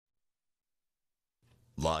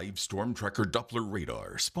Live Storm Tracker Doppler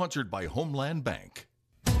radar, sponsored by Homeland Bank.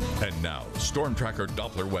 And now, Storm Tracker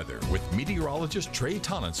Doppler weather with meteorologist Trey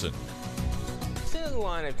Tonnessen. Thin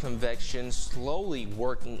line of convection slowly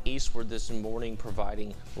working eastward this morning,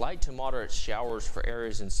 providing light to moderate showers for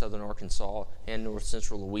areas in southern Arkansas and north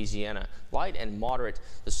central Louisiana. Light and moderate,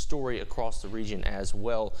 the story across the region as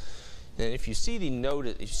well. And if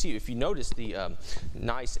you notice the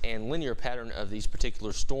nice and linear pattern of these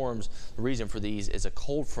particular storms, the reason for these is a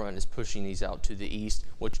cold front is pushing these out to the east,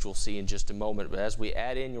 which we'll see in just a moment. But as we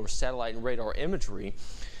add in your satellite and radar imagery,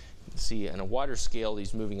 see on a wider scale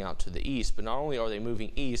these moving out to the east. But not only are they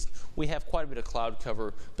moving east, we have quite a bit of cloud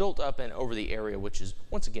cover built up and over the area, which is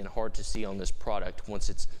once again hard to see on this product once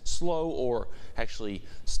it's slow or actually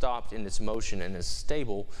stopped in its motion and is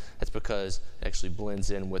stable. That's because it actually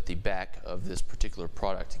blends in with the back of this particular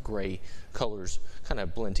product. Gray colors kind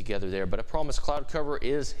of blend together there, but I promise cloud cover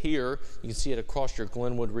is here. You can see it across your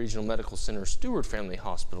Glenwood Regional Medical Center, Stewart Family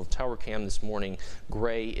Hospital tower cam this morning.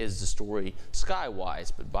 Gray is the story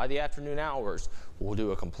sky-wise, but by the afternoon hours, we'll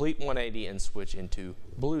do a complete 180 and switch into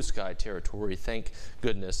blue sky territory. Thank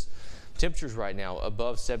goodness. Temperatures right now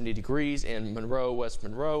above 70 degrees in Monroe, West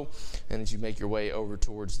Monroe, and as you make your way over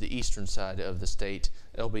towards the eastern side of the state,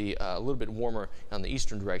 it'll be a little bit warmer on the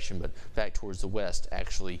eastern direction, but back towards the west,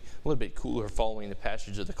 actually a little bit cooler following the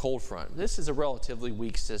passage of the cold front. This is a relatively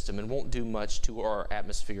weak system and won't do much to our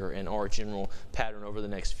atmosphere and our general pattern over the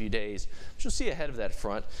next few days. But you'll see ahead of that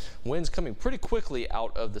front, winds coming pretty quickly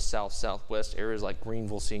out of the south-southwest. Areas like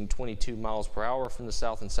Greenville seeing 22 miles per hour from the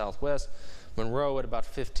south and southwest. Monroe at about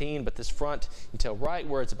 15, but this front, you can tell right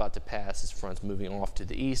where it's about to pass. This front's moving off to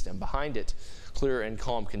the east, and behind it, clear and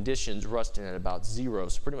calm conditions, rusting at about 0,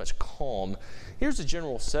 so pretty much calm. Here's the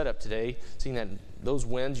general setup today, seeing that those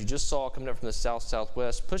winds you just saw coming up from the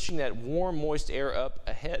south-southwest, pushing that warm, moist air up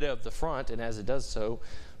ahead of the front, and as it does so,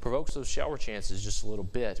 provokes those shower chances just a little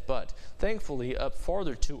bit. But thankfully, up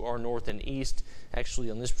farther to our north and east, actually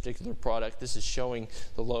on this particular product, this is showing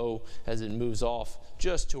the low as it moves off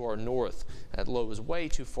just to our north. That low is way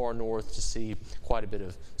too far north to see quite a bit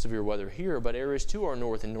of severe weather here, but areas to our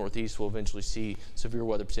north and northeast will eventually see severe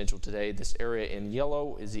weather potential today. This area in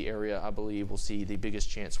yellow is the area I believe will see the biggest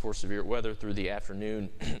chance for severe weather through the afternoon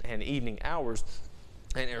and evening hours.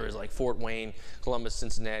 And areas like Fort Wayne, Columbus,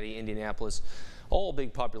 Cincinnati, Indianapolis, all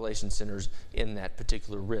big population centers in that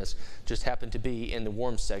particular risk. Just happen to be in the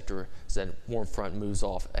warm sector as that warm front moves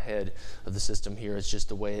off ahead of the system here. It's just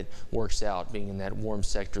the way it works out. Being in that warm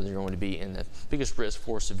sector, they're going to be in the biggest risk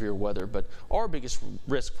for severe weather. But our biggest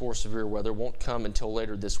risk for severe weather won't come until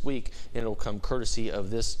later this week, and it'll come courtesy of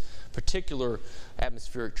this particular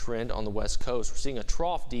atmospheric trend on the west coast. We're seeing a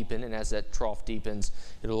trough deepen, and as that trough deepens,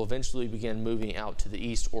 it'll eventually begin moving out to the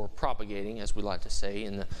east, or propagating, as we like to say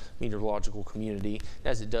in the meteorological community.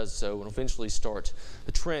 As it does so, it'll eventually start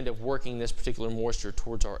the trend of working this particular moisture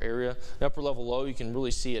towards our area. The upper level low, you can really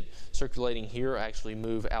see it circulating here, actually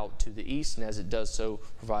move out to the east, and as it does so,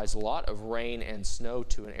 provides a lot of rain and snow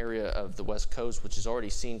to an area of the west coast, which has already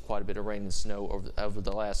seen quite a bit of rain and snow over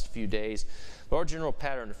the last few days. But our general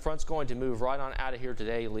pattern, the front's going to move right on out of here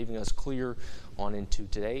today, leaving us clear on into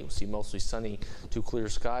today. We'll see mostly sunny to clear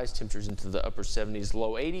skies, temperatures into the upper 70s,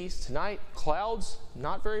 low 80s. Tonight, clouds,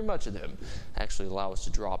 not very much of them, actually allow us to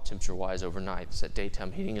drop temperature-wise overnight as that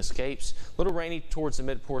daytime heating escapes. A little rainy towards the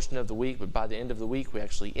mid portion of the week, but by the end of the week, we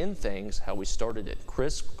actually end things how we started it,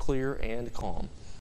 crisp, clear, and calm.